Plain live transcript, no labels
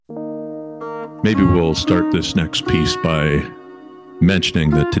Maybe we'll start this next piece by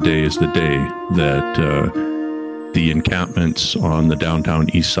mentioning that today is the day that the encampments on the downtown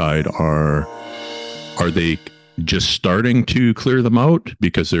east side are they just starting to clear them out?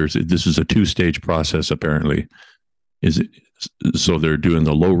 Because this is a two-stage process apparently. Is it so they're doing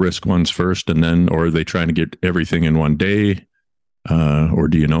the low risk ones first and then, or are they trying to get everything in one day? Or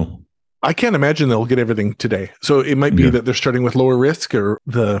do you know? I can't imagine they'll get everything today. So it might be that they're starting with lower risk or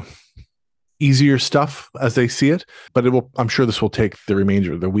the easier stuff as they see it, but I'm sure this will take the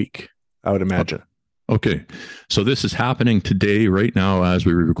remainder of the week, I would imagine. Okay. So this is happening today, right now, as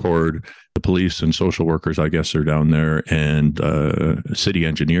we record. The police and social workers, I guess, are down there, and city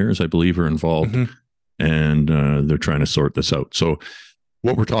engineers, I believe, are involved, and they're trying to sort this out. So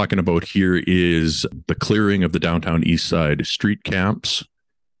what we're talking about here is the clearing of the downtown east side street camps.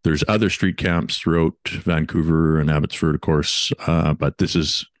 There's other street camps throughout Vancouver and Abbotsford, of course, but this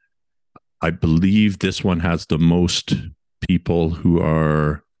is, I believe this one has the most people who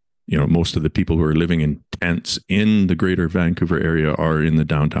are, most of the people who are living in tents in the greater Vancouver area are in the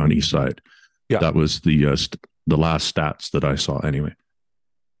downtown east side. Yeah. That was the last stats that I saw anyway.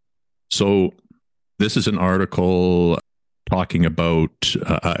 So this is an article talking about,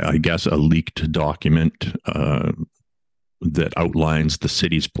 I guess, a leaked document that outlines the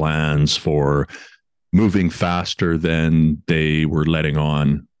city's plans for moving faster than they were letting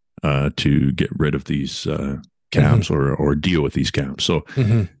on to get rid of these camps or deal with these camps. So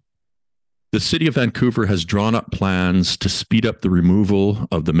the city of Vancouver has drawn up plans to speed up the removal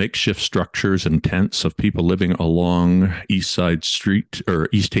of the makeshift structures and tents of people living along Eastside Street or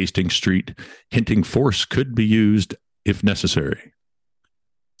East Hastings Street, hinting force could be used if necessary.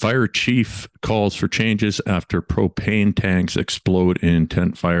 Fire chief calls for changes after propane tanks explode in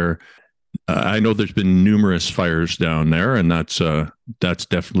tent fire. I know there's been numerous fires down there, and that's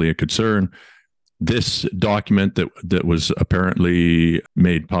definitely a concern. This document that was apparently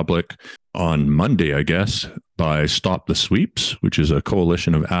made public on Monday, I guess, by Stop the Sweeps, which is a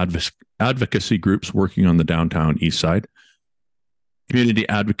coalition of advocacy groups working on the downtown east side. Community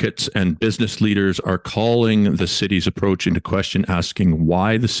advocates and business leaders are calling the city's approach into question, asking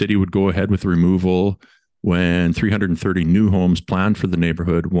why the city would go ahead with removal when 330 new homes planned for the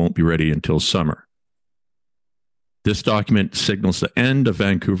neighborhood won't be ready until summer. This document signals the end of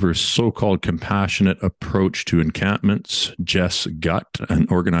Vancouver's so-called compassionate approach to encampments. Jess Gutt, an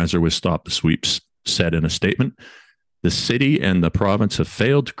organizer with Stop the Sweeps, said in a statement, "The city and the province have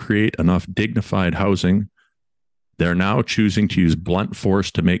failed to create enough dignified housing. They're now choosing to use blunt force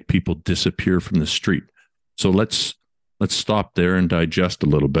to make people disappear from the street." So let's stop there and digest a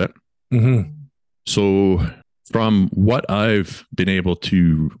little bit. So from what I've been able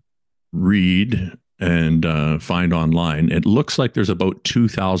to read and find online, it looks like there's about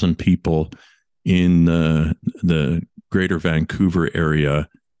 2,000 people in the greater Vancouver area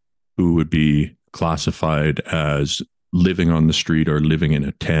who would be classified as living on the street or living in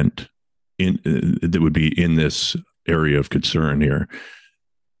a tent that would be in this area of concern here.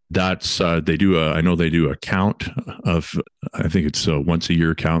 That's I know they do a count of, I think it's a once a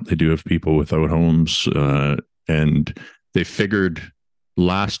year count they do of people without homes, and they figured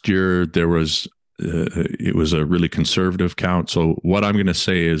last year there was it was a really conservative count. So what I'm going to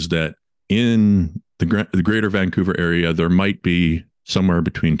say is that in the greater Vancouver area, there might be somewhere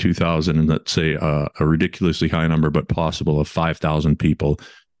between 2,000 and, let's say, a ridiculously high number, but possible, of 5,000 people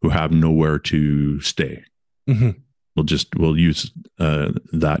who have nowhere to stay. We'll use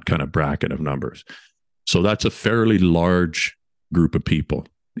that kind of bracket of numbers. So that's a fairly large group of people,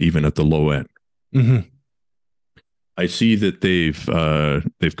 even at the low end. I see that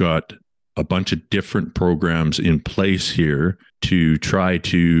they've got a bunch of different programs in place here to try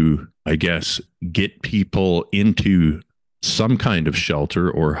to, I guess, get people into some kind of shelter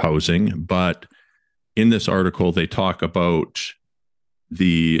or housing. But in this article, they talk about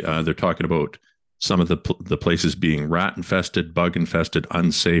they're talking about some of the places being rat infested, bug infested,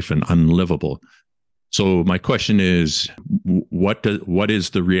 unsafe, and unlivable. So my question is, what is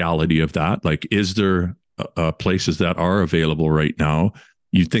the reality of that? Like, is there places that are available right now?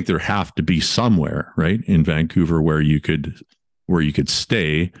 You'd think there have to be somewhere, right, in Vancouver where you could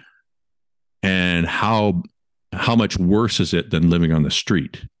stay. And how much worse is it than living on the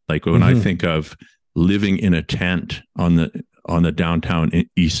street? Like when I think of living in a tent on the downtown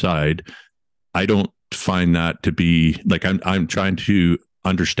east side, I don't find that to be like, I'm trying to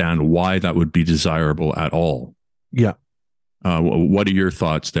understand why that would be desirable at all. Yeah. What are your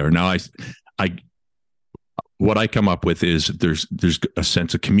thoughts there? Now, what I come up with is there's a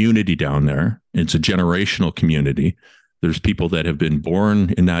sense of community down there. It's a generational community. There's people that have been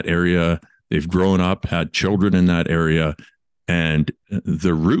born in that area. They've grown up, had children in that area, and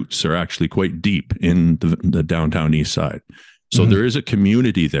the roots are actually quite deep in the downtown east side. So there is a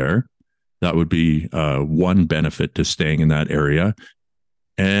community there. That would be one benefit to staying in that area.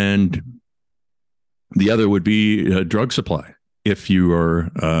 And the other would be a drug supply if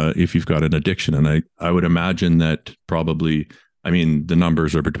you've got an addiction. And I would imagine that probably, I mean, the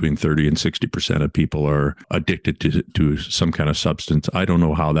numbers are between 30 and 60% of people are addicted to some kind of substance. I don't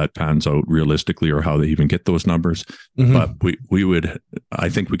know how that pans out realistically or how they even get those numbers. But I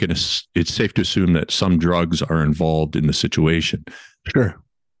think it's safe to assume that some drugs are involved in the situation. Sure.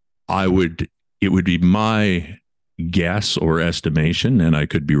 It would be my guess or estimation, and I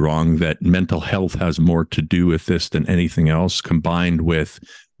could be wrong, that mental health has more to do with this than anything else, combined with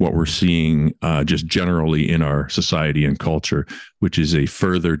what we're seeing just generally in our society and culture, which is a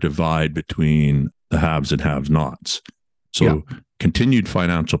further divide between the haves and have-nots. So continued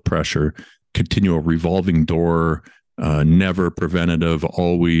financial pressure, continual revolving door, never preventative,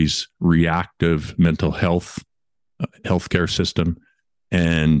 always reactive mental health healthcare system,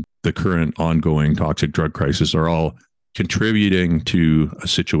 and the current ongoing toxic drug crisis are all contributing to a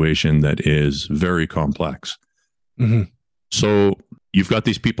situation that is very complex. So you've got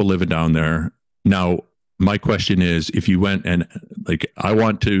these people living down there. Now, my question is, if you went and I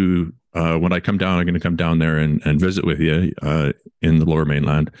want to, when I come down, I'm going to come down there and visit with you in the Lower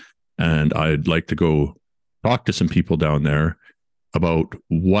Mainland. And I'd like to go talk to some people down there about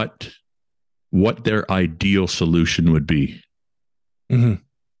what their ideal solution would be.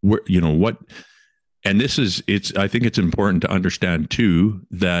 Where, and I think it's important to understand too,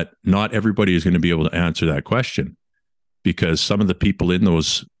 that not everybody is going to be able to answer that question, because some of the people in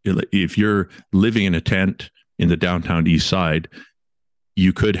those, if you're living in a tent in the downtown east side,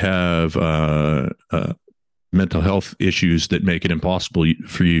 you could have mental health issues that make it impossible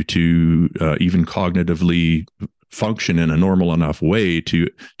for you to even cognitively function in a normal enough way to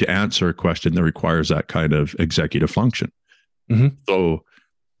answer a question that requires that kind of executive function. So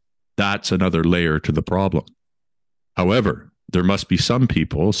that's another layer to the problem. However, there must be some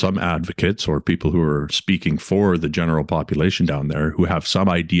people, some advocates or people who are speaking for the general population down there who have some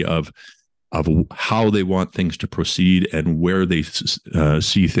idea of how they want things to proceed and where they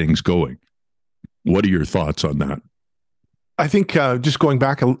see things going. What are your thoughts on that? I think just going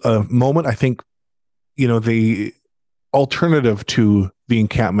back a moment, I think, the alternative to the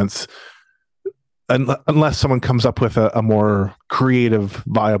encampments, unless someone comes up with a more creative,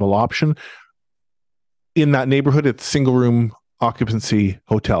 viable option, in that neighborhood, it's single room occupancy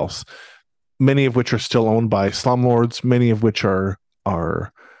hotels, many of which are still owned by slumlords, many of which are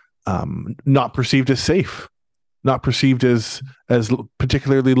not perceived as safe, not perceived as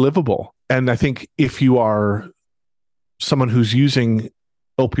particularly livable. And I think if you are someone who's using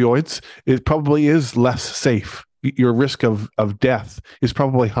opioids, it probably is less safe. Your risk of death is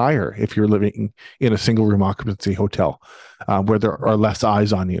probably higher if you're living in a single room occupancy hotel, where there are less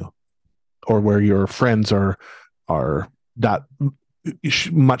eyes on you, or where your friends are that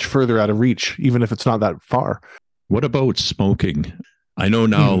much further out of reach, even if it's not that far. What about smoking? I know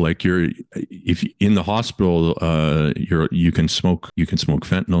now, if in the hospital, you can smoke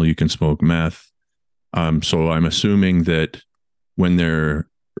fentanyl, you can smoke meth. So I'm assuming that when they're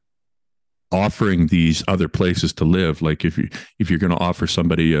offering these other places to live, like if you're going to offer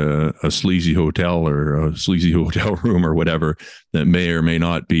somebody a sleazy hotel or a sleazy hotel room or whatever that may or may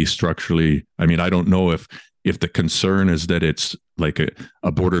not be structurally, I mean, I don't know if the concern is that it's like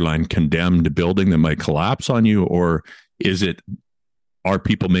a borderline condemned building that might collapse on you, or are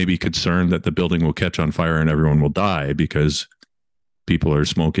people maybe concerned that the building will catch on fire and everyone will die because people are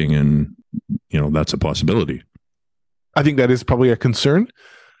smoking, and that's a possibility. I think that is probably a concern.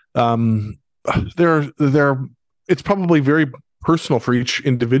 It's probably very personal for each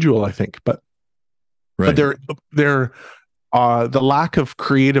individual, I think, but the lack of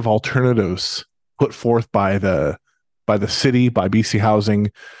creative alternatives put forth by the city, by BC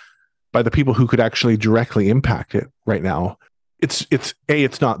Housing, by the people who could actually directly impact it right now,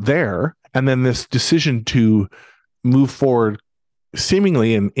 it's not there. And then this decision to move forward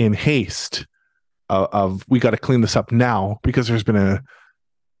seemingly in haste of we got to clean this up now, because there's been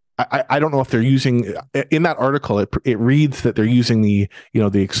I don't know if they're using, in that article, it reads that they're using the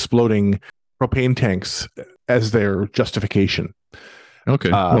exploding propane tanks as their justification.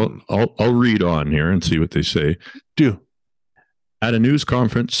 Okay. Well, I'll read on here and see what they say. Do. At a news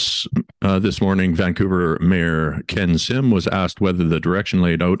conference this morning, Vancouver Mayor Ken Sim was asked whether the direction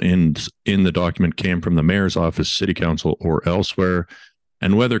laid out in the document came from the mayor's office, city council, or elsewhere,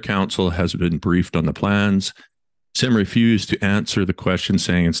 and whether council has been briefed on the plans. Sim refused to answer the question,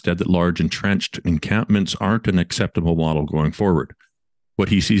 saying instead that large entrenched encampments aren't an acceptable model going forward. What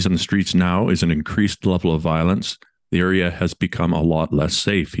he sees on the streets now is an increased level of violence. The area has become a lot less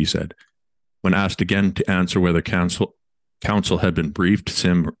safe, he said. When asked again to answer whether council had been briefed,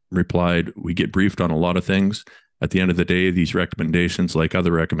 Sim replied, "We get briefed on a lot of things. At the end of the day, these recommendations, like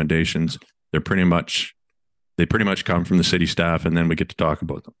other recommendations, they pretty much come from the city staff, and then we get to talk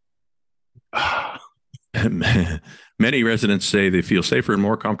about them." Many residents say they feel safer and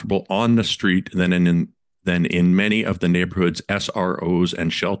more comfortable on the street than in many of the neighborhood's SROs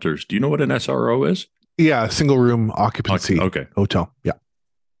and shelters. Do you know what an SRO is? Yeah, single room occupancy hotel. Yeah.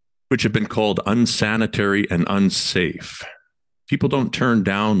 Which have been called unsanitary and unsafe. People don't turn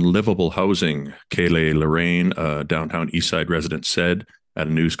down livable housing, Kayleigh Lorraine, a downtown Eastside resident, said at a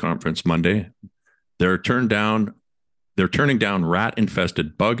news conference Monday. They're turning down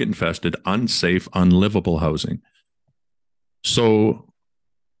rat-infested, bug-infested, unsafe, unlivable housing. So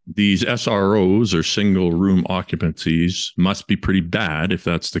these SROs, or single room occupancies, must be pretty bad if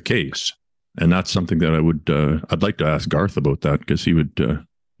that's the case. And that's something that I'd like to ask Garth about that, because he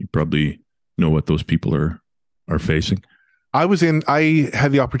probably know what those people are facing. I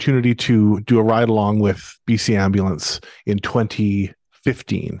had the opportunity to do a ride along with BC Ambulance in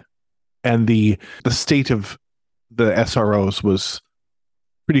 2015, and the state of the SROs was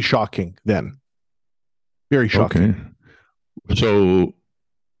pretty shocking then. Very shocking. Okay. So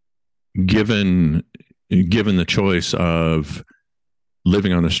given the choice of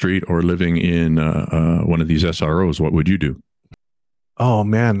living on the street or living in one of these SROs, what would you do? Oh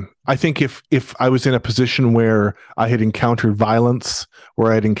man, I think if I was in a position where I had encountered violence,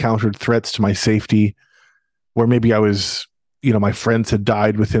 where I had encountered threats to my safety, where maybe I was, my friends had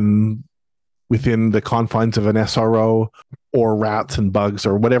died within the confines of an SRO, or rats and bugs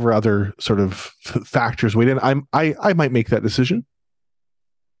or whatever other sort of factors weighed in, I might make that decision.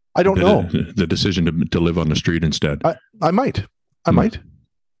 I don't know. The decision to live on the street instead. I might.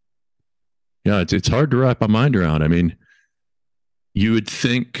 Yeah, it's hard to wrap my mind around. I mean, you would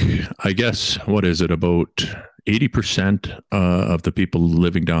think, I guess, what is it, about 80% of the people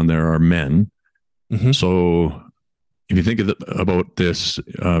living down there are men. Mm-hmm. So if you think about this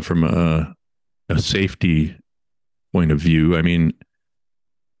from a safety point of view, I mean,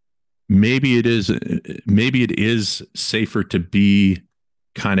 maybe it is safer to be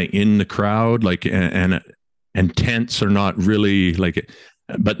kind of in the crowd, like, and tents are not really like,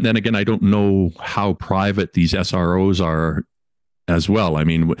 but then again, I don't know how private these SROs are as well. I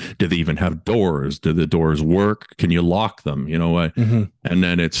mean, do they even have doors? Do the doors work? Can you lock them? Mm-hmm. And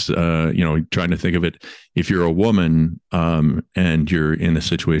then it's, trying to think of it. If you're a woman and you're in a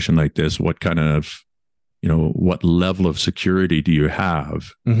situation like this, what kind of, what level of security do you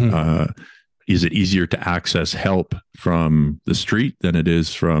have? Mm-hmm. Is it easier to access help from the street than it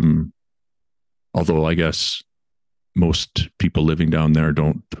is from, although I guess most people living down there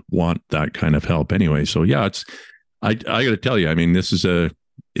don't want that kind of help anyway. So yeah, I got to tell you, I mean, this is a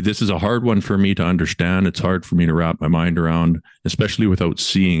hard one for me to understand. It's hard for me to wrap my mind around, especially without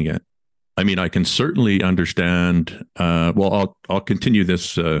seeing it. I mean, I can certainly understand. Well, I'll continue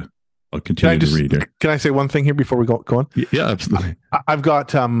this. I'll continue to read here. Can I say one thing here before we go on? Yeah, absolutely. I've got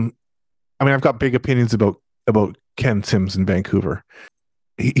big opinions about Ken Sims in Vancouver.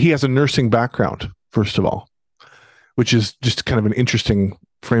 He has a nursing background, first of all, which is just kind of an interesting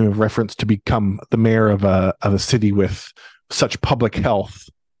frame of reference to become the mayor of a city with such public health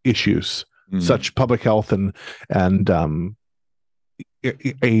issues, such public health and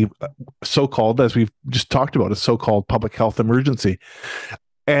a so-called, as we've just talked about, a so-called public health emergency.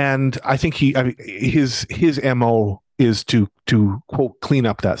 And I think his MO is to quote clean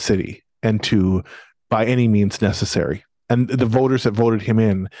up that city, and to by any means necessary. And the voters that voted him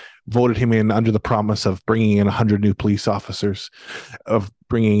in under the promise of bringing in 100 new police officers, of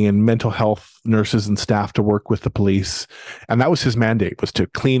bringing in mental health nurses and staff to work with the police. And that was his mandate, was to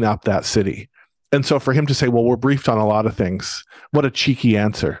clean up that city. And so for him to say, well, we're briefed on a lot of things, what a cheeky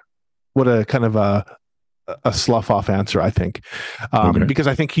answer. What a kind of a slough off answer, I think. Okay. Because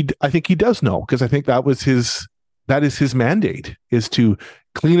I think he does know, because I think that is his mandate, is to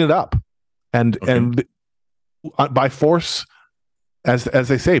clean it up. And by force, as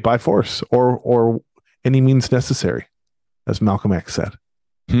they say, by force or any means necessary, as Malcolm X said.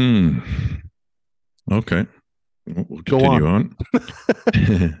 Okay. We'll continue on.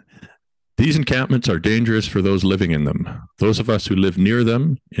 These encampments are dangerous for those living in them, those of us who live near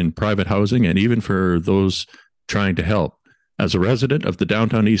them in private housing, and even for those trying to help. As a resident of the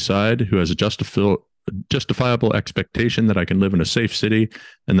downtown East Side who has a justifiable expectation that I can live in a safe city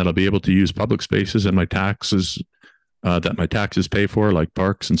and that I'll be able to use public spaces and my taxes that my taxes pay for, like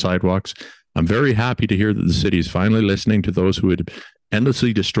parks and sidewalks. I'm very happy to hear that the city is finally listening to those who would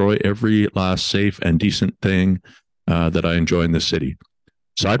endlessly destroy every last safe and decent thing that I enjoy in this city.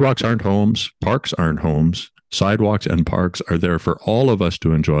 Sidewalks aren't homes, parks aren't homes. Sidewalks and parks are there for all of us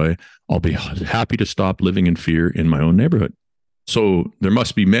to enjoy. I'll be happy to stop living in fear in my own neighborhood. So there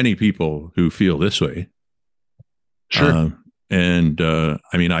must be many people who feel this way. Sure.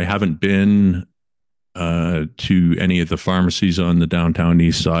 I mean, I haven't been to any of the pharmacies on the downtown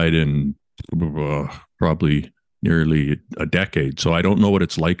east side in probably nearly a decade. So I don't know what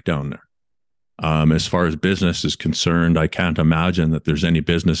it's like down there. As far as business is concerned, I can't imagine that there's any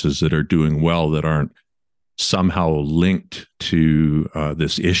businesses that are doing well that aren't somehow linked to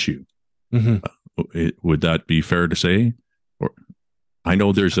this issue. Would that be fair to say? Or I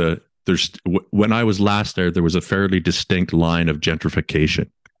know when I was last there was a fairly distinct line of gentrification.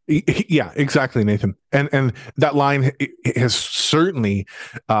 Yeah, exactly, Nathan. And that line has certainly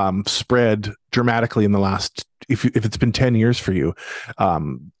spread dramatically in the last, if it's been 10 years for you,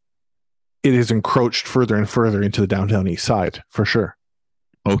 it has encroached further and further into the downtown east side, for sure.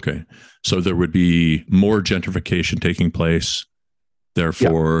 Okay. So there would be more gentrification taking place.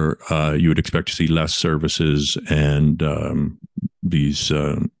 Therefore, you would expect to see less services, and these,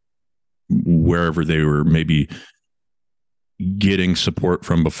 wherever they were maybe getting support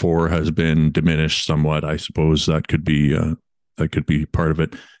from before, has been diminished somewhat. I suppose that could be part of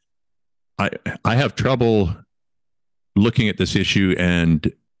it. I have trouble looking at this issue,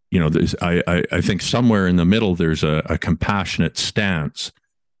 and I think somewhere in the middle there's a compassionate stance.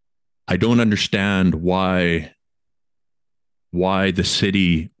 I don't understand why the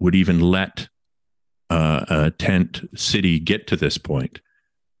city would even let a tent city get to this point.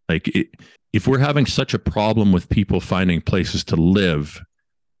 If we're having such a problem with people finding places to live,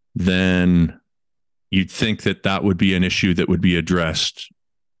 then you'd think that would be an issue that would be addressed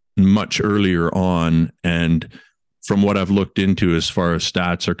much earlier on. And from what I've looked into as far as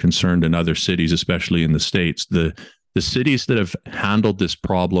stats are concerned in other cities, especially in the States, the cities that have handled this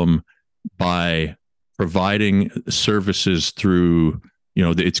problem by providing services through,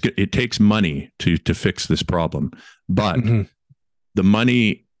 it takes money to fix this problem, but the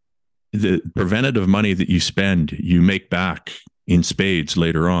money, the preventative money that you spend, you make back in spades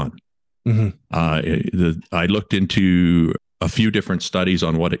later on. I looked into a few different studies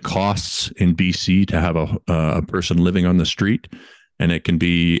on what it costs in BC to have a person living on the street, and it can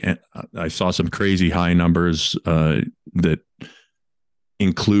be. I saw some crazy high numbers that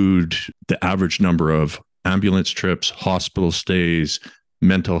include the average number of ambulance trips, hospital stays,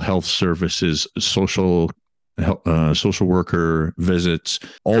 mental health services, social worker visits,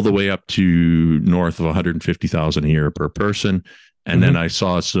 all the way up to north of 150,000 a year per person. And then I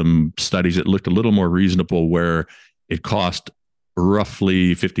saw some studies that looked a little more reasonable, where it cost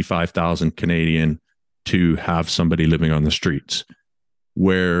roughly 55,000 Canadian to have somebody living on the streets,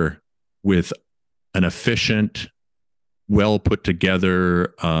 where with an efficient, well put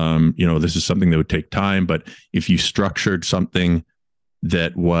together, this is something that would take time, but if you structured something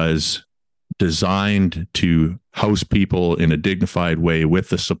that was designed to house people in a dignified way with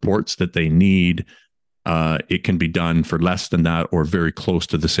the supports that they need, it can be done for less than that, or very close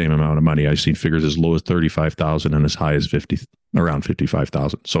to the same amount of money. I've seen figures as low as 35,000 and as high as around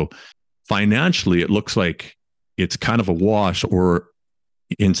 55,000. So financially, it looks like it's kind of a wash, or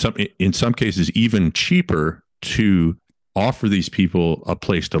in some cases even cheaper to offer these people a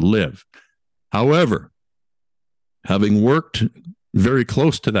place to live. However, having worked very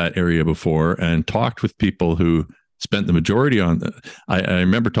close to that area before and talked with people who spent the majority on the, I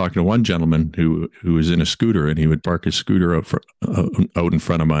remember talking to one gentleman who was in a scooter, and he would park his scooter out in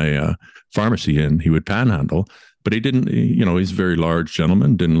front of my pharmacy, and he would panhandle. But he didn't, he's a very large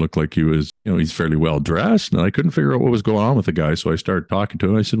gentleman, didn't look like he was, he's fairly well dressed. And I couldn't figure out what was going on with the guy. So I started talking to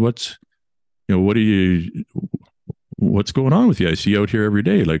him. I said, what's going on with you? I see you out here every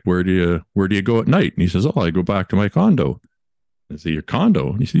day. Like, where do you go at night? And he says, I go back to my condo. I said, your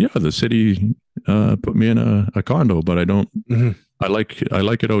condo? And he said, yeah, the city put me in a condo, but I don't, I like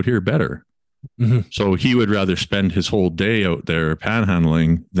it out here better. So he would rather spend his whole day out there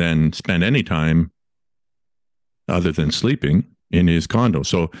panhandling than spend any time other than sleeping in his condo.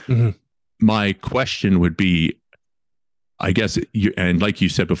 So my question would be, I guess, and like you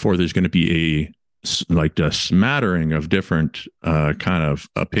said before, there's going to be a smattering of different kind of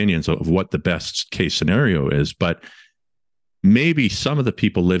opinions of what the best case scenario is. But maybe some of the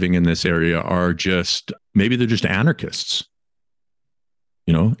people living in this area are maybe they're just anarchists,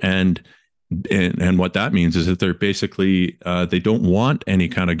 and what that means is that they're basically, they don't want any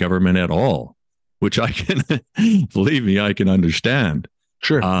kind of government at all. which I can believe me, I can understand.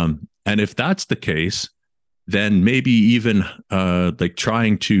 Sure. And if that's the case, then maybe even like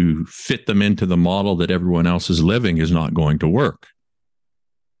trying to fit them into the model that everyone else is living is not going to work.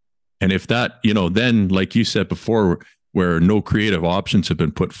 And if that, then like you said before, where no creative options have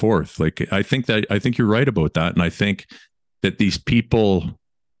been put forth, like I think you're right about that. And I think that these people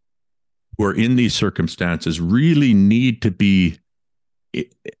who are in these circumstances really need to be,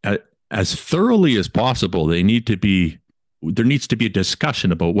 as thoroughly as possible, there needs to be a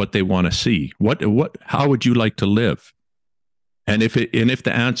discussion about what they want to see. How would you like to live? And if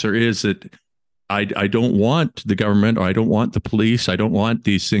the answer is that I don't want the government, or I don't want the police, I don't want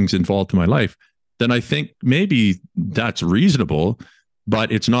these things involved in my life, then I think maybe that's reasonable,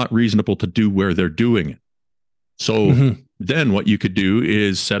 but it's not reasonable to do where they're doing it. So then what you could do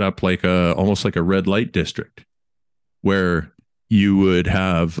is set up almost like a red light district, where you would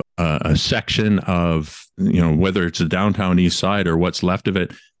have a section of, whether it's the downtown east side or what's left of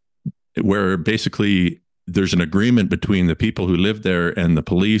it, where basically there's an agreement between the people who live there and the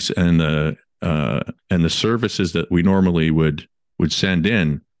police and the services that we normally would send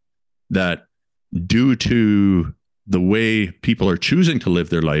in, that due to the way people are choosing to live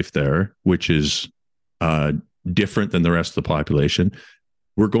their life there, which is different than the rest of the population,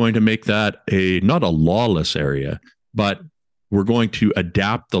 we're going to make that not a lawless area, but we're going to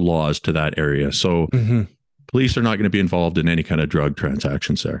adapt the laws to that area. So police are not going to be involved in any kind of drug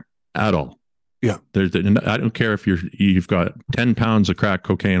transactions there at all. Yeah. I don't care if you've got 10 pounds of crack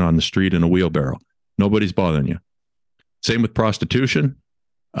cocaine on the street in a wheelbarrow. Nobody's bothering you. Same with prostitution.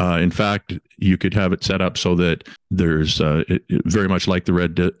 In fact, you could have it set up so that there's very much like the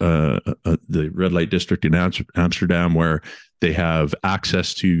red light district in Amsterdam, where they have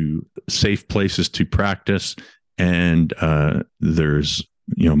access to safe places to practice, and there's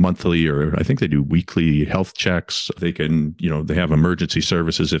monthly, or I think they do weekly health checks. They can they have emergency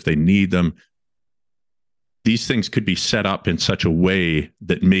services if they need them. These things could be set up in such a way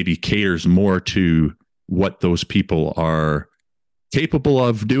that maybe caters more to what those people are capable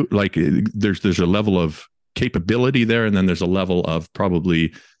of do. Like there's a level of capability there, and then there's a level of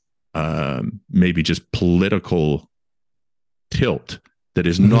probably maybe just political tilt that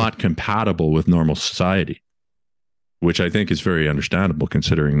is not compatible with normal society, which I think is very understandable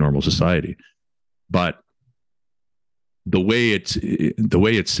considering normal society. But the way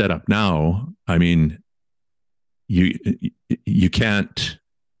it's set up now, I mean, you can't.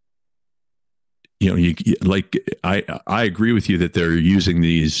 I agree with you that they're using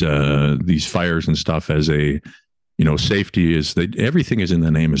these fires and stuff as a, safety is everything is in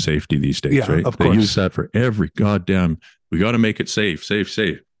the name of safety these days, right? Of they course. use that for every goddamn. We got to make it safe.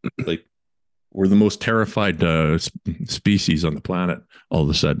 Like we're the most terrified species on the planet. All of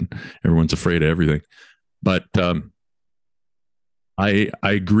a sudden, everyone's afraid of everything. But I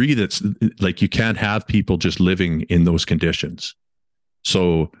agree that like you can't have people just living in those conditions.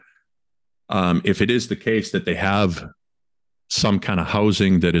 So if it is the case that they have some kind of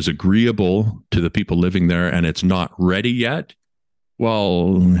housing that is agreeable to the people living there and it's not ready yet,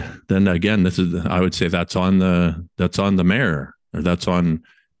 well, then again, I would say that's on the mayor, or that's on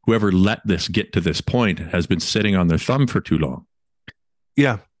whoever let this get to this point, has been sitting on their thumb for too long.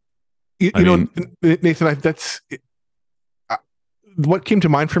 Yeah. You know, Nathan, that's what came to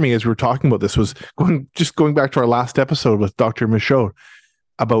mind for me as we were talking about this was going back to our last episode with Dr. Michaud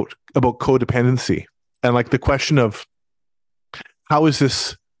about codependency, and like the question of how is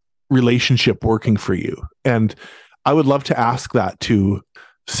this relationship working for you? And I would love to ask that to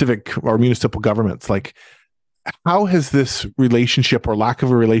civic or municipal governments. Like, how has this relationship or lack of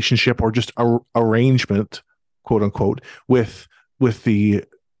a relationship or just arrangement, quote unquote, with the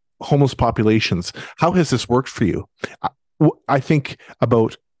homeless populations, how has this worked for you? I think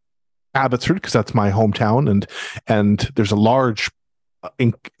about Abbotsford because that's my hometown, and there's a large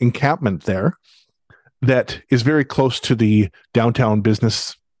encampment there that is very close to the downtown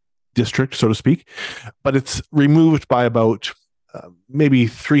business district, so to speak, but it's removed by about maybe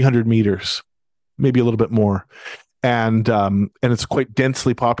 300 meters, maybe a little bit more. And it's quite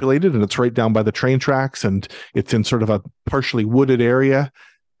densely populated, and it's right down by the train tracks, and it's in sort of a partially wooded area.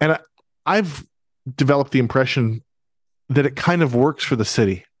 And I've developed the impression that it kind of works for the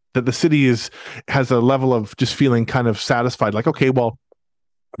city, that the city has a level of just feeling kind of satisfied, like, okay, well,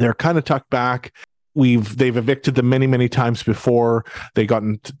 they're kind of tucked back. They've evicted them many, many times before. They got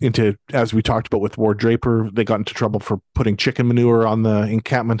into, as we talked about with Ward Draper, they got into trouble for putting chicken manure on the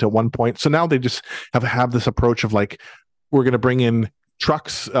encampment at one point. So now they just have this approach of like, we're going to bring in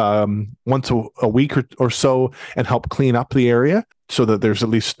trucks once a week or so and help clean up the area so that there's at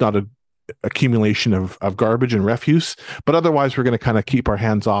least not accumulation of garbage and refuse, but otherwise we're going to kind of keep our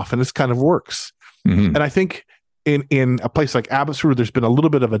hands off, and this kind of works. Mm-hmm. And I think in a place like Abbotsford, there's been a little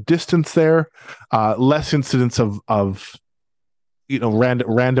bit of a distance there, less incidents of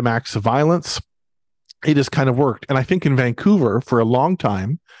random acts of violence. It has kind of worked. And I think in Vancouver for a long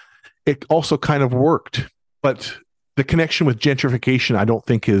time, it also kind of worked. But the connection with gentrification, I don't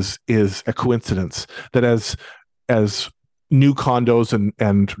think is a coincidence. That as new condos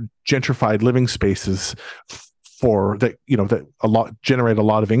and gentrified living spaces generate a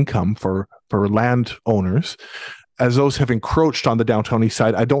lot of income for land owners, as those have encroached on the downtown east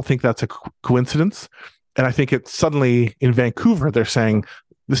side, I don't think that's a coincidence. And I think it's suddenly in Vancouver, they're saying,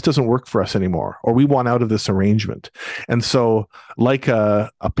 this doesn't work for us anymore, or we want out of this arrangement. And so like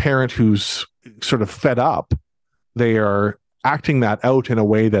a parent who's sort of fed up, they are acting that out in a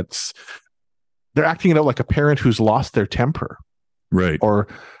way they're acting it out like a parent who's lost their temper. Right. Or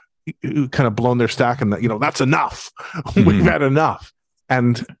kind of blown their stack and that's enough. We've had enough.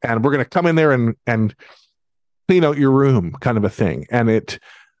 And we're going to come in there and clean out your room, kind of a thing. And it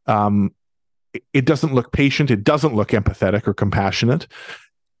doesn't look patient. It doesn't look empathetic or compassionate.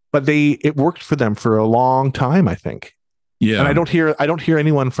 But it worked for them for a long time, I think. Yeah. And I don't hear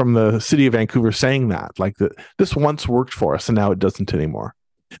anyone from the city of Vancouver saying that, like this once worked for us and now it doesn't anymore.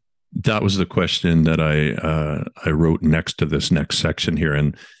 That was the question that I wrote next to this next section here.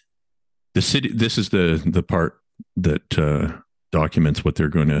 And the city, this is the part that documents what they're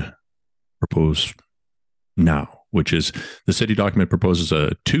going to propose now, which is the city document proposes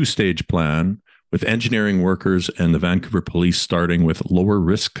a 2-stage plan with engineering workers and the Vancouver Police starting with lower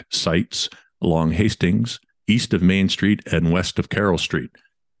risk sites along Hastings, east of Main Street and west of Carroll Street.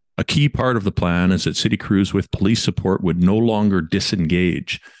 A key part of the plan is that city crews with police support would no longer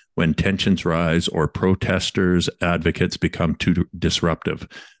disengage when tensions rise or protesters' advocates become too disruptive,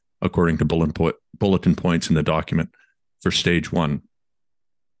 according to bulletin points in the document for stage 1.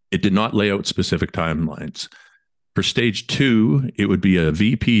 It did not lay out specific timelines. For stage 2, it would be a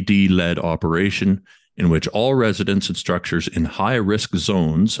VPD-led operation in which all residents and structures in high-risk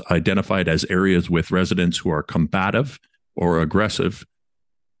zones identified as areas with residents who are combative or aggressive,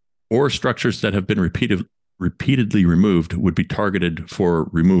 or structures that have been repeatedly removed would be targeted for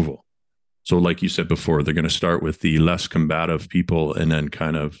removal. So like you said before, they're going to start with the less combative people and then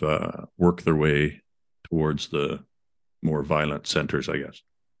kind of work their way towards the more violent centers, I guess.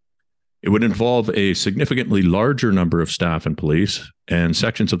 It would involve a significantly larger number of staff and police, and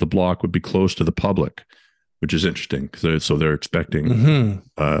sections of the block would be closed to the public, which is interesting. So they're expecting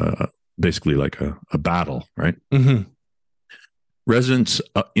basically like a battle, right? Mm-hmm. Residents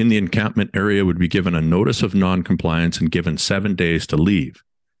in the encampment area would be given a notice of non-compliance and given 7 days to leave.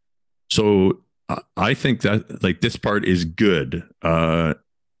 So I think that like this part is good. The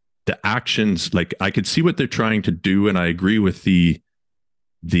actions, like I could see what they're trying to do, and I agree with the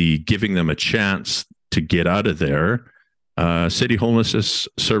giving them a chance to get out of there. City homelessness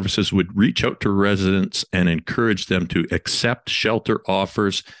services would reach out to residents and encourage them to accept shelter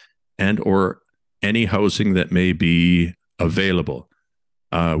offers and or any housing that may be available,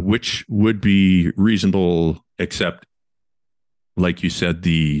 which would be reasonable, except like you said,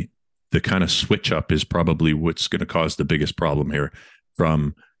 the kind of switch up is probably what's going to cause the biggest problem here.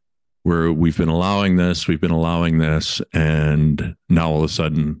 From where we've been allowing this, and now all of a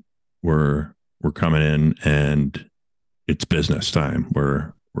sudden we're coming in and it's business time.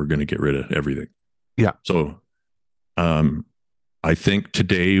 We're going to get rid of everything. Yeah. So I think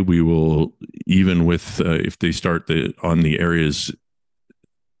today we will, even with if they start on the areas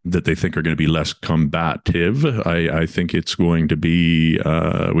that they think are going to be less combative, I think it's going to be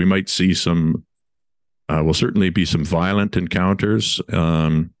we might see some. Will certainly be some violent encounters.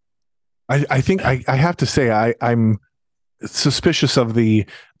 I think I have to say I'm suspicious of the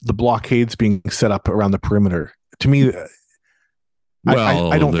blockades being set up around the perimeter. To me,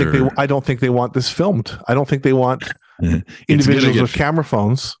 I don't think they want this filmed. I don't think they want individuals with camera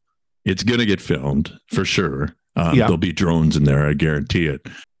phones. It's going to get filmed for sure. There'll be drones in there, I guarantee it.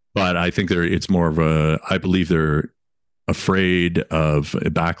 But I think it's more of I believe they're afraid of a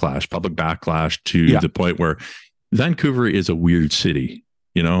backlash, public backlash to the point where Vancouver is a weird city.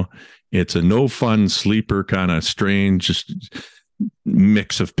 It's a no fun sleeper kind of strange just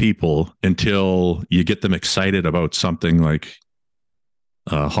mix of people until you get them excited about something like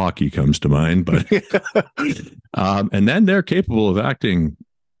hockey comes to mind, but and then they're capable of acting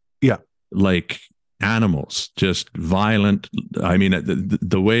like animals, just violent. I mean,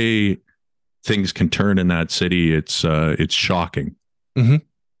 the way things can turn in that city, it's shocking. Mm-hmm.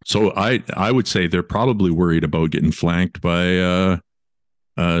 So I would say they're probably worried about getting flanked by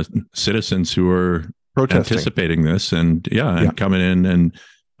citizens who are Protesting. anticipating this, and Yeah. coming in and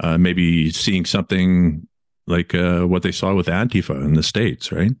maybe seeing something like what they saw with Antifa in the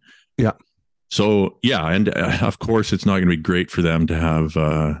States, right? Yeah. So yeah, and of course, it's not going to be great for them to have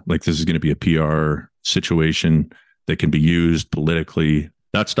like this is going to be a PR situation that can be used politically.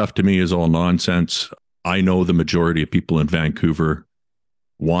 That stuff to me is all nonsense. I know the majority of people in Vancouver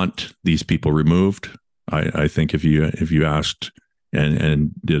want these people removed. I think if you asked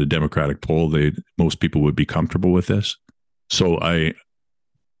and did a Democratic poll, most people would be comfortable with this. So I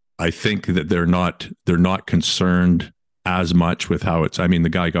think that they're not concerned as much with how it's. I mean, the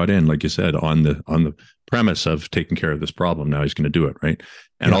guy got in, like you said, on the premise of taking care of this problem. Now he's going to do it, right?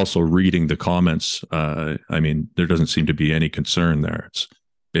 And also reading the comments. I mean, there doesn't seem to be any concern there. It's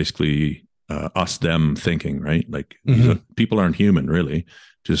basically us them thinking, right? Like people aren't human, really.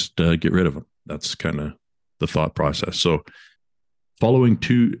 Just get rid of them. That's kind of the thought process. So following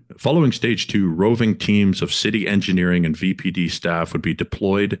stage 2, roving teams of city engineering and VPD staff would be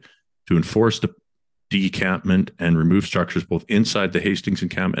deployed to enforce the decampment and remove structures both inside the Hastings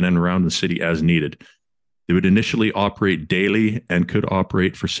encampment and around the city as needed. They would initially operate daily and could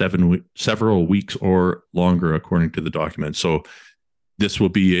operate for several weeks or longer, according to the document. So this will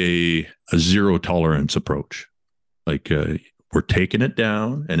be a zero tolerance approach. Like we're taking it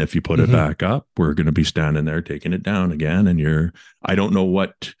down, and if you put it back up, we're going to be standing there taking it down again. And I don't know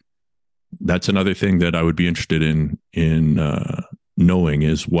what. That's another thing that I would be interested in knowing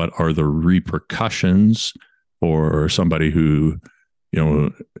is what are the repercussions for somebody who,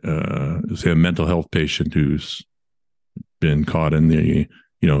 say a mental health patient who's been caught in the,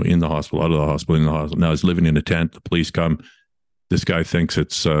 in the hospital, out of the hospital, in the hospital. Now he's living in a tent. The police come. This guy thinks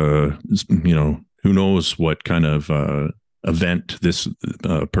it's, who knows what kind of event this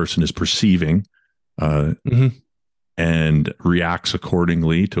person is perceiving, and reacts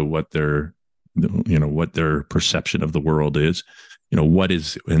accordingly to what their perception of the world is. What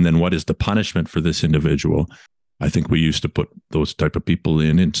is the punishment for this individual? I think we used to put those type of people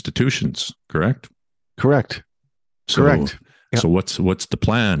in institutions, correct? Correct. Yep. So what's the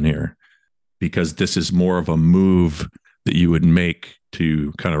plan here? Because this is more of a move that you would make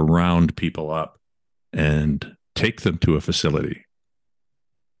to kind of round people up and take them to a facility,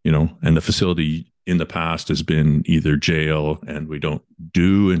 and the facility in the past has been either jail, and we don't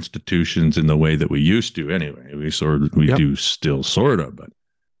do institutions in the way that we used to anyway. We do still sort of, but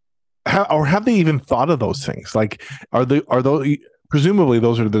have they even thought of those things? Like, are those presumably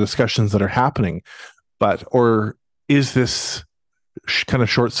those are the discussions that are happening, or is this kind of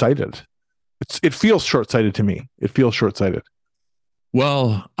short-sighted? It feels short-sighted to me. It feels short-sighted.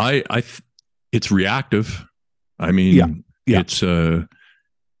 Well, it's reactive. I mean, it's due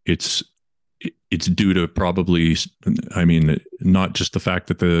to probably, I mean, not just the fact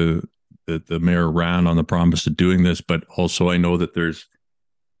that the mayor ran on the promise of doing this, but also I know that there's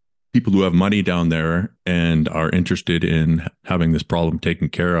people who have money down there and are interested in having this problem taken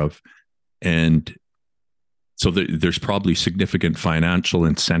care of. And so there's probably significant financial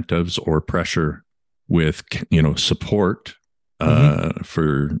incentives or pressure with, support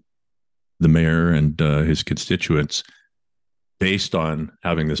for the mayor and his constituents based on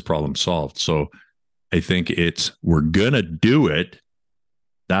having this problem solved. So I think we're going to do it.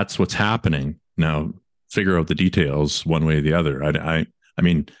 That's what's happening. Now, figure out the details one way or the other. I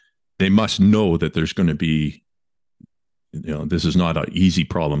mean, they must know that there's going to be, this is not an easy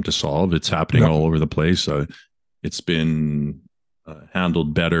problem to solve. It's happening all over the place. It's been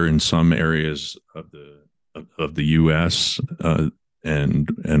handled better in some areas of the U.S.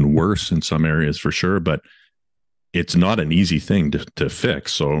 And worse in some areas for sure. But it's not an easy thing to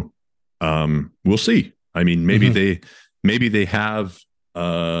fix. So we'll see. I mean, maybe they have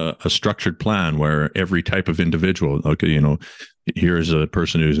a structured plan where every type of individual, okay, here's a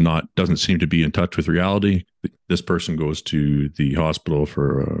person doesn't seem to be in touch with reality. This person goes to the hospital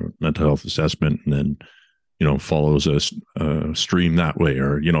for a mental health assessment and then, follows a stream that way,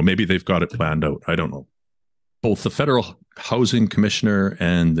 or, maybe they've got it planned out. I don't know. Both the Federal Housing Commissioner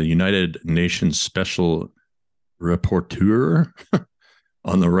and the United Nations Special Rapporteur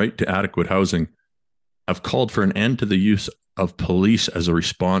on the right to adequate housing have called for an end to the use of police as a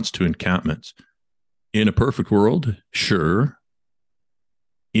response to encampments. In a perfect world, sure.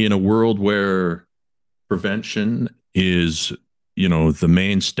 In a world where prevention is, the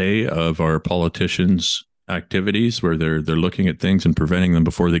mainstay of our politicians' activities, where they're looking at things and preventing them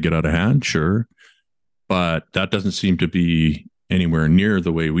before they get out of hand, sure. But that doesn't seem to be anywhere near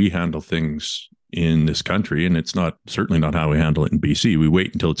the way we handle things in this country. And it's certainly not how we handle it in BC. We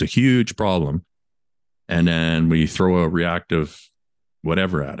wait until it's a huge problem, and then we throw a reactive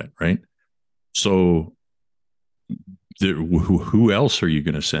whatever at it, right? So who else are you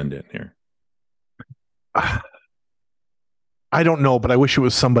going to send in here? I don't know, but I wish it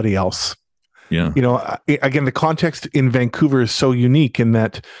was somebody else. Yeah. Again, the context in Vancouver is so unique in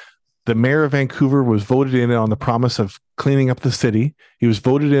that the mayor of Vancouver was voted in on the promise of cleaning up the city. He was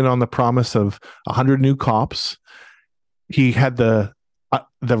voted in on the promise of 100 new cops. He had the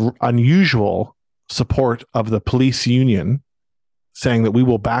unusual support of the police union saying that we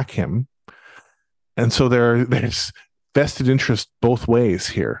will back him. And so there's vested interest both ways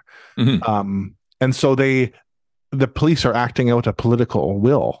here. Mm-hmm. And so the police are acting out a political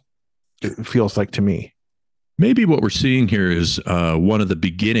will, it feels like to me. Maybe what we're seeing here is one of the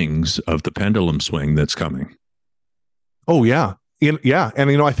beginnings of the pendulum swing that's coming. Oh yeah, yeah, and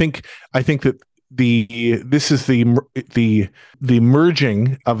I think that this is the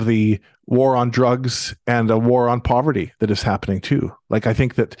merging of the war on drugs and a war on poverty that is happening too. Like I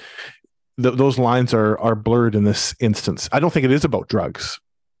think that those lines are blurred in this instance. I don't think it is about drugs.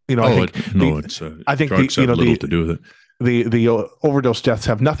 I think drugs have little to do with it. The overdose deaths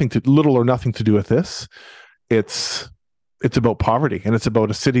have little or nothing to do with this. It's about poverty, and it's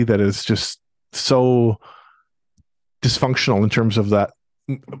about a city that is just so dysfunctional in terms of that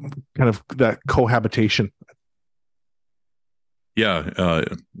kind of that cohabitation. Yeah,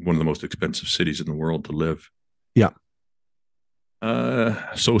 one of the most expensive cities in the world to live. Yeah.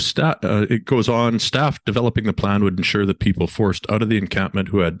 So it goes on. Staff developing the plan would ensure that people forced out of the encampment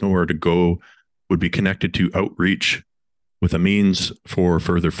who had nowhere to go would be connected to outreach with a means for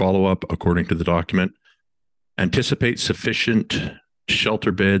further follow-up, according to the document. Anticipate sufficient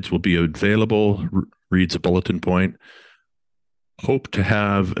shelter beds will be available, reads a bulletin point. Hope to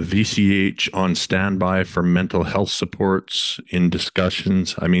have VCH on standby for mental health supports in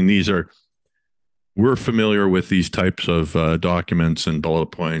discussions. I mean, we're familiar with these types of documents and bullet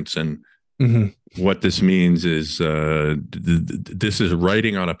points, and what this means is this is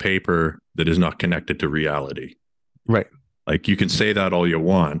writing on a paper that is not connected to reality. Right. Like you can say that all you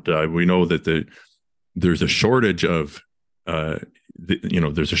want. We know that there's a shortage of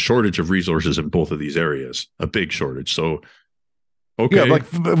there's a shortage of resources in both of these areas, a big shortage. So, okay. Yeah, like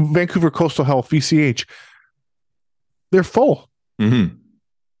Vancouver Coastal Health, VCH, they're full. Mm-hmm.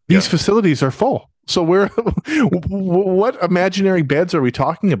 These facilities are full. So what imaginary beds are we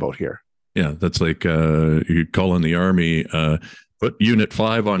talking about here? Yeah, that's like you call in the army, put Unit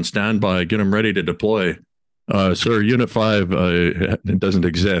 5 on standby, get them ready to deploy. Sir, Unit 5 it doesn't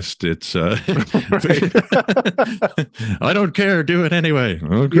exist. It's I don't care. Do it anyway.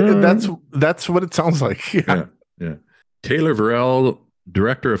 Okay. Yeah, that's what it sounds like. Yeah. Taylor Varell,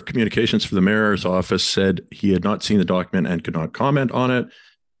 Director of Communications for the Mayor's Office, said he had not seen the document and could not comment on it.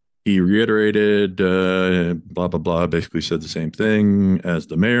 He reiterated, blah, blah, blah, basically said the same thing as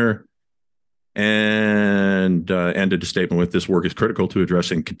the mayor, and ended a statement with, this work is critical to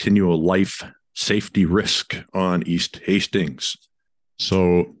addressing continual life safety risk on East Hastings.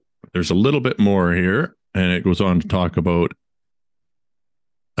 So there's a little bit more here, and it goes on to talk about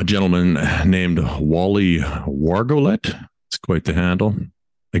a gentleman named Wally Wargolet. It's quite the handle.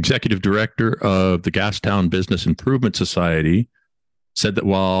 Executive Director of the Gastown Business Improvement Society, said that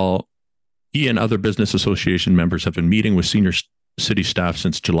while he and other business association members have been meeting with senior city staff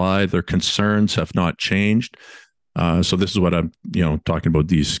since July, their concerns have not changed. So this is what I'm, talking about.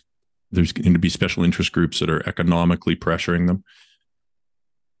 There's going to be special interest groups that are economically pressuring them.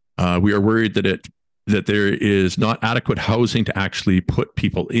 We are worried that there is not adequate housing to actually put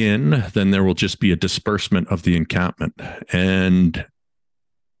people in. Then there will just be a disbursement of the encampment. And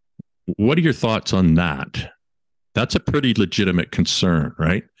what are your thoughts on that? That's a pretty legitimate concern,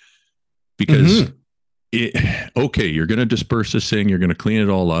 right? Because, you're going to disperse this thing, you're going to clean it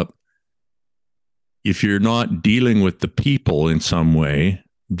all up. If you're not dealing with the people in some way,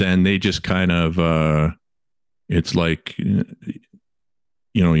 then they just kind of, it's like,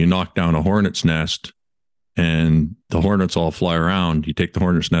 you knock down a hornet's nest and the hornets all fly around. You take the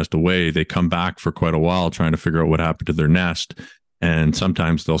hornet's nest away, they come back for quite a while trying to figure out what happened to their nest. And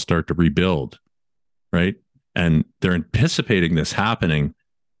sometimes they'll start to rebuild, right? And they're anticipating this happening.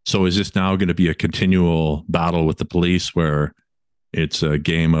 So is this now going to be a continual battle with the police where it's a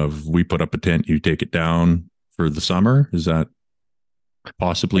game of we put up a tent, you take it down for the summer? Is that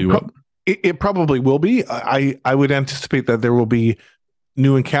possibly it probably will be. I would anticipate that there will be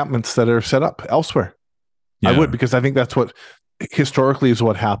new encampments that are set up elsewhere. Yeah. I would, because I think that's what historically is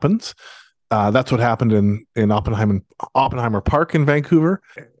what happens. That's what happened in Oppenheimer Park in Vancouver.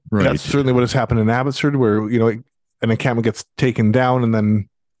 Right. That's certainly what has happened in Abbotsford, where an encampment gets taken down and then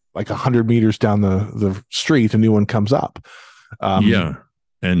like 100 meters down the street, a new one comes up. Yeah.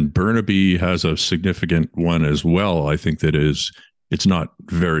 And Burnaby has a significant one as well. I think it's not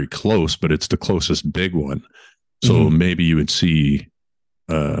very close, but it's the closest big one. So maybe you would see,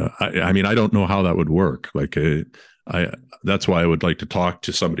 I mean, I don't know how that would work. Like, that's why I would like to talk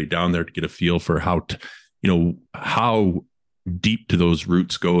to somebody down there to get a feel for how deep do those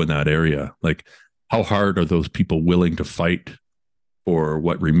roots go in that area? Like, how hard are those people willing to fight for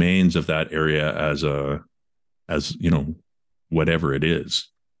what remains of that area as whatever it is?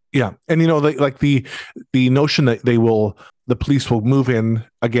 Yeah. And, like the notion that the police will move in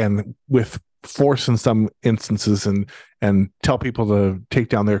again with force in some instances and tell people to take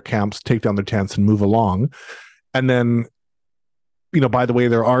down their camps, take down their tents and move along. And then, by the way,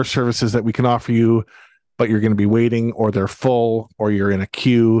 there are services that we can offer you, but you're going to be waiting, or they're full, or you're in a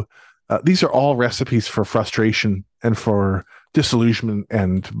queue. These are all recipes for frustration and for disillusionment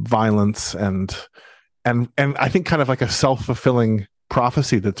and violence and I think kind of like a self-fulfilling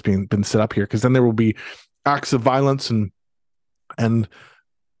prophecy that's been set up here, because then there will be acts of violence and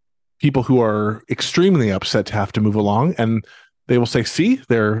people who are extremely upset to have to move along, and they will say, see,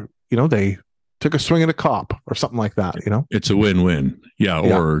 they took a swing at a cop or something like that. It's a win-win. Yeah.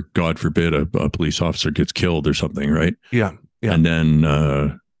 Or God forbid a police officer gets killed or something, right? Yeah. And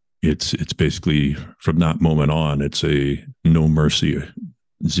then it's basically from that moment on, it's a no mercy,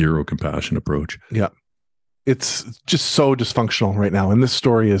 zero compassion approach. Yeah. It's just so dysfunctional right now. And this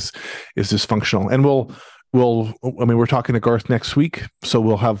story is dysfunctional. And we're talking to Garth next week, so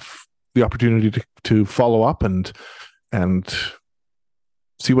we'll have the opportunity to follow up and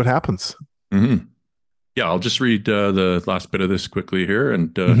see what happens. Mm-hmm. Yeah, I'll just read the last bit of this quickly here,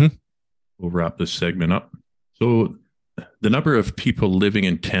 and we'll wrap this segment up. So the number of people living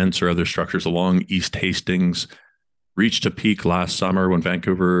in tents or other structures along East Hastings reached a peak last summer when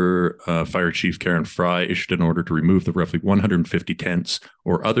Vancouver Fire Chief Karen Fry issued an order to remove the roughly 150 tents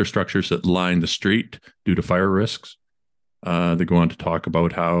or other structures that line the street due to fire risks. They go on to talk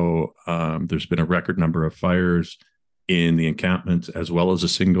about how there's been a record number of fires in the encampments, as well as a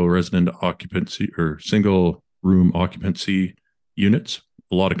single resident occupancy or single room occupancy units.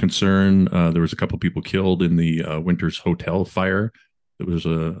 A lot of concern. There was a couple of people killed in the Winters Hotel fire. It was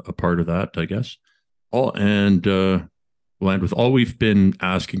a part of that, I guess. And with all we've been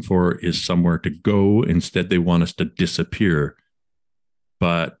asking for is somewhere to go. Instead, they want us to disappear.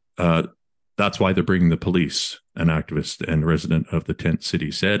 But that's why they're bringing the police, an activist and resident of the tent city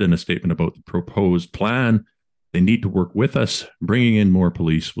said in a statement about the proposed plan. They need to work with us. Bringing in more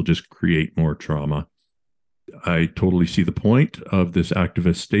police will just create more trauma. I totally see the point of this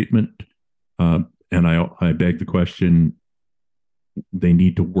activist statement. And I beg the question, they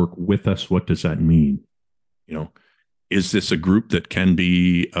need to work with us. What does that mean? Is this a group that can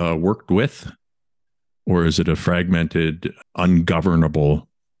be worked with? Or is it a fragmented, ungovernable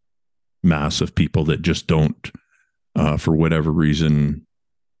mass of people that just don't, for whatever reason,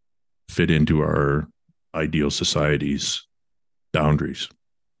 fit into our ideal society's boundaries?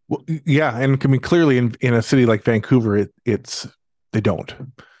 Well, yeah, and I mean, clearly in a city like Vancouver, they don't.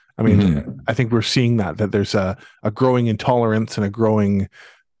 I mean, I think we're seeing that there's a growing intolerance and a growing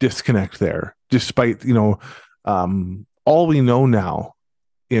disconnect there, despite all we know now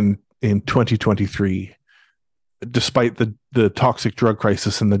in 2023, despite the toxic drug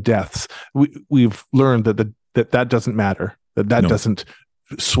crisis and the deaths, we've learned that doesn't matter, that doesn't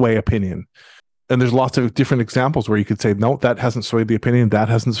sway opinion. And there's lots of different examples where you could say, no, that hasn't swayed the opinion, that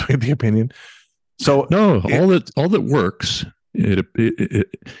hasn't swayed the opinion. So no, all that works. It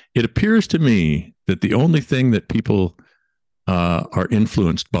appears to me that the only thing that people are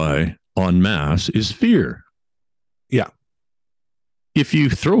influenced by en masse is fear. Yeah. If you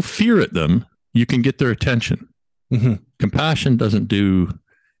throw fear at them, you can get their attention. Compassion doesn't do.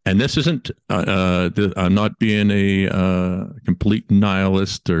 And this isn't, I'm not being a complete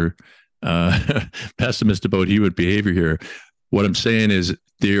nihilist or pessimist about human behavior here. What I'm saying is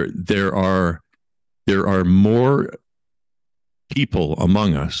there are more people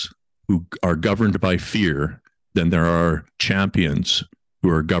among us who are governed by fear than there are champions who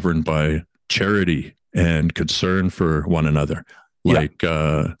are governed by charity and concern for one another, like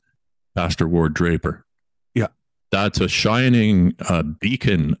Pastor Ward Draper. Yeah. That's a shining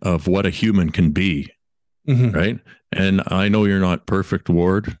beacon of what a human can be, right? And I know you're not perfect,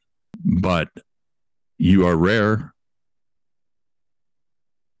 Ward, but you are rare.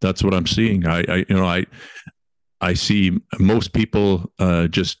 That's what I'm seeing. I see most people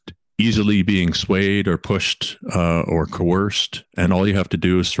just easily being swayed or pushed or coerced, and all you have to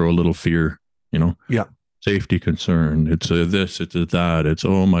do is throw a little fear. Yeah. Safety concern. It's a this. It's a that. It's,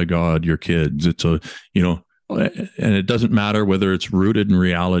 oh my God, your kids. It's a and it doesn't matter whether it's rooted in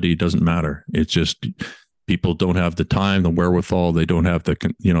reality. It doesn't matter. It's just people don't have the time, the wherewithal. They don't have they're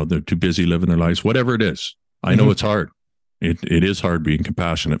too busy living their lives, whatever it is. I know it's hard. It is hard being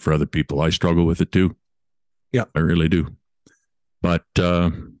compassionate for other people. I struggle with it too. Yeah, I really do. But yeah,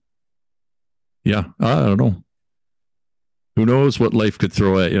 I don't know. Who knows what life could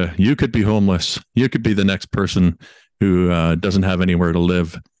throw at you? You could be homeless. You could be the next person who doesn't have anywhere to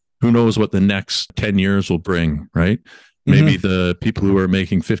live. Who knows what the next 10 years will bring, right? Maybe the people who are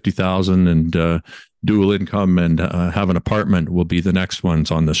making 50,000 and dual income and have an apartment will be the next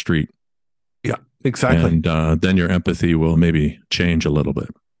ones on the street. Yeah, exactly. And then your empathy will maybe change a little bit.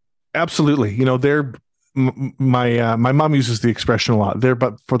 Absolutely. My mom uses the expression a lot. There,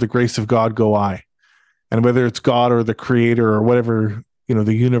 but for the grace of God, go I. And whether it's God or the creator or whatever,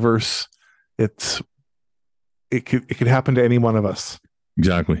 the universe, it could happen to any one of us.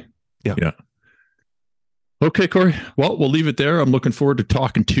 Exactly. Yeah. Okay, Corey. Well, we'll leave it there. I'm looking forward to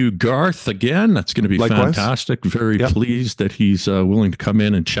talking to Garth again. That's going to be fantastic. Very pleased that he's willing to come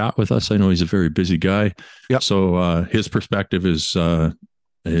in and chat with us. I know he's a very busy guy. Yeah. So his perspective is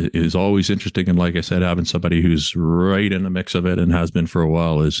always interesting. And like I said, having somebody who's right in the mix of it and has been for a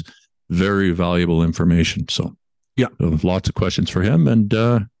while is very valuable information. So lots of questions for him, and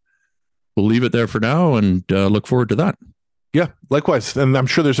we'll leave it there for now and look forward to that. Yeah, likewise. And I'm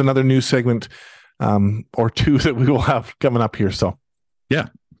sure there's another news segment or two that we will have coming up here. So yeah.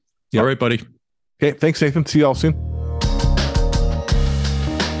 All right, buddy. Okay. Thanks, Nathan. See you all soon.